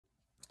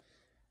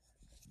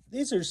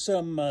These are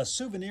some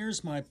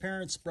souvenirs my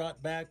parents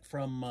brought back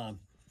from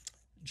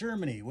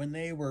Germany when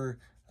they were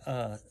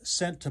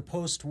sent to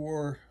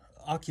post-war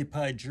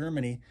occupied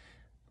Germany.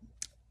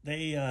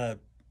 They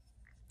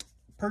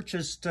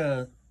purchased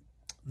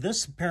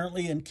this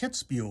apparently in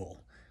Kitzbühel.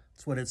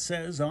 That's what it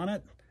says on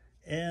it,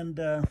 and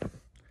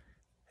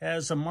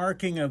has a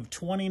marking of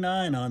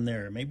 29 on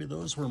there. Maybe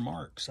those were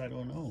marks, I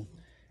don't know.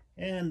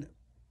 And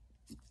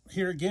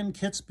here again,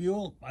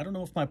 Kitzbühel. I don't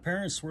know if my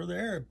parents were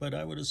there, but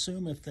I would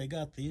assume if they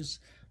got these,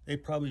 they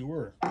probably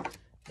were.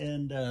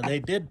 And they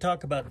did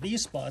talk about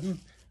Wiesbaden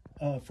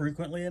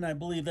frequently, and I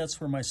believe that's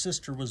where my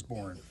sister was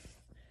born.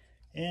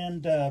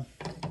 And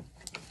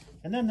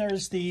then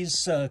there's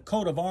these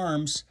coat of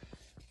arms.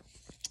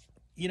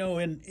 You know,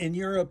 in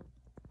Europe,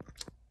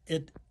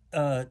 it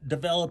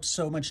develops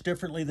so much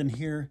differently than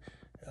here.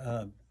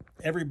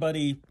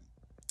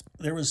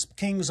 There was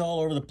kings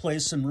all over the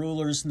place and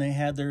rulers, and they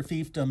had their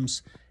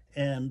fiefdoms,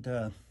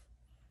 and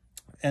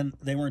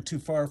they weren't too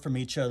far from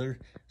each other.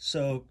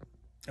 So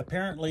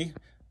apparently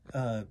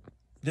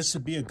this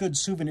would be a good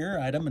souvenir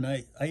item. And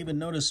I even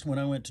noticed when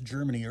I went to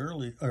Germany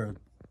a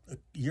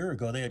year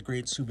ago, they had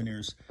great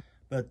souvenirs.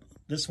 But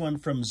this one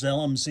from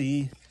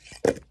Zelmsee,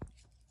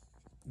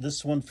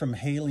 this one from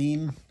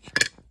Halene,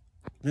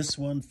 this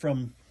one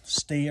from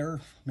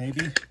Steyr,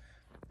 maybe,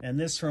 and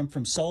this one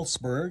from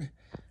Salzburg.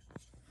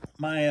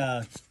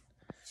 My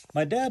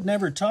dad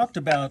never talked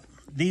about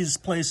these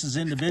places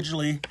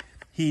individually.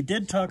 He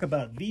did talk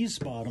about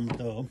Wiesbaden,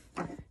 though,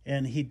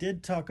 and he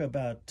did talk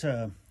about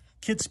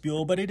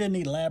Kitzbühel, but he didn't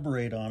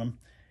elaborate on them,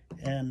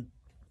 and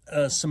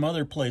some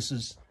other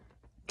places.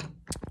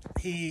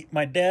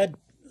 My dad,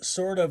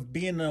 sort of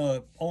being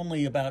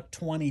only about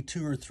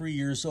 22 or 3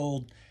 years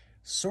old,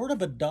 sort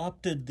of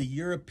adopted the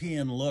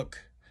European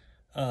look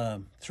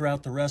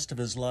throughout the rest of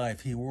his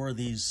life. He wore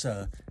these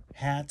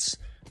hats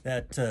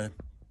that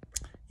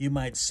you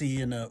might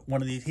see in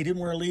one of these. He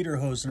didn't wear a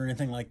lederhosen or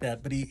anything like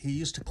that, but he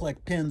used to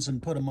collect pins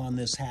and put them on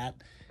this hat.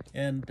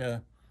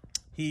 And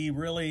he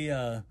really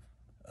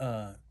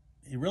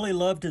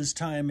loved his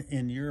time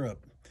in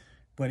Europe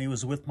when he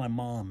was with my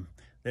mom.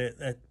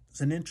 That's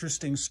an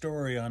interesting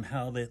story on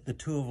how the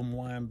two of them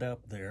wound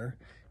up there,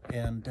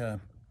 and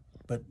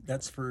but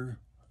that's for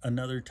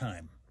another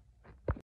time.